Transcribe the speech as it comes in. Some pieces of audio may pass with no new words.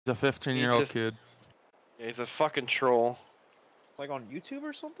He's a 15-year-old kid. Yeah, he's a fucking troll. Like on YouTube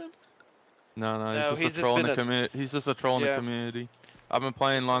or something? No, he's just a troll in the community. He's just a troll in the community. I've been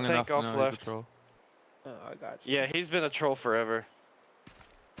playing long enough to know he's a troll. Oh, I got you. Yeah, he's been a troll forever.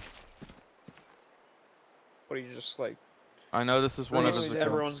 What do you just like? I know this is one of his accounts.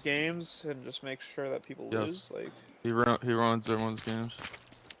 Everyone's games and just make sure that people lose. Like he ruins everyone's games.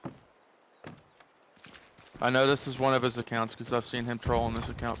 I know this is one of his accounts because I've seen him troll on this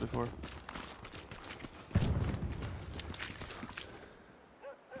account before.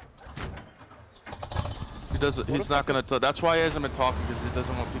 He doesn't. He's not gonna. That's why he hasn't been talking, because he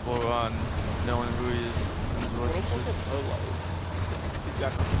doesn't want people knowing who he is. He's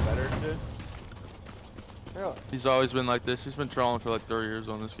got nothing better to do. Really? He's always been like this. He's been trolling for like 3 years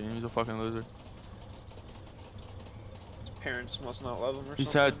on this game. He's a fucking loser. His parents must not love him or something.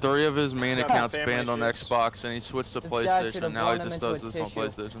 He's had 3 of his main accounts banned on Xbox, and he switched to PlayStation. Now he just does this on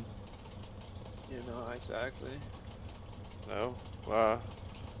PlayStation. You know, exactly. No.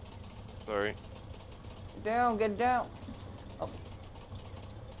 Sorry. Get down, get down. Oh.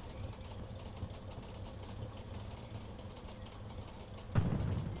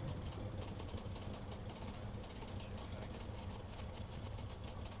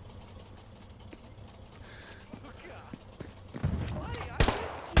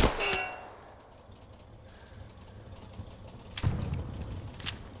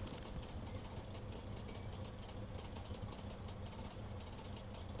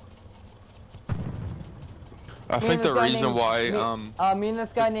 I think the reason why me and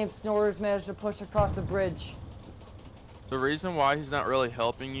this guy named Snorers managed to push across the bridge. The reason why he's not really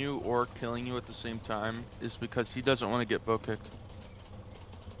helping you or killing you at the same time is because he doesn't want to get vote kicked.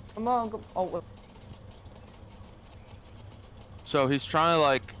 Come on, go. Oh. So he's trying to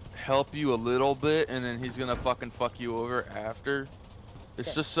like help you a little bit, and then he's gonna fucking fuck you over after.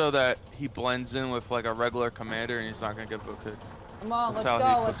 It's just so that he blends in with like a regular commander, and he's not gonna get vote kicked. Come on, That's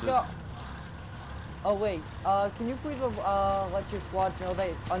let's go. Oh wait, can you please let your squads know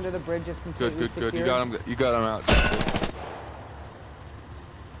that under the bridge is completely secure? Good. You got him out.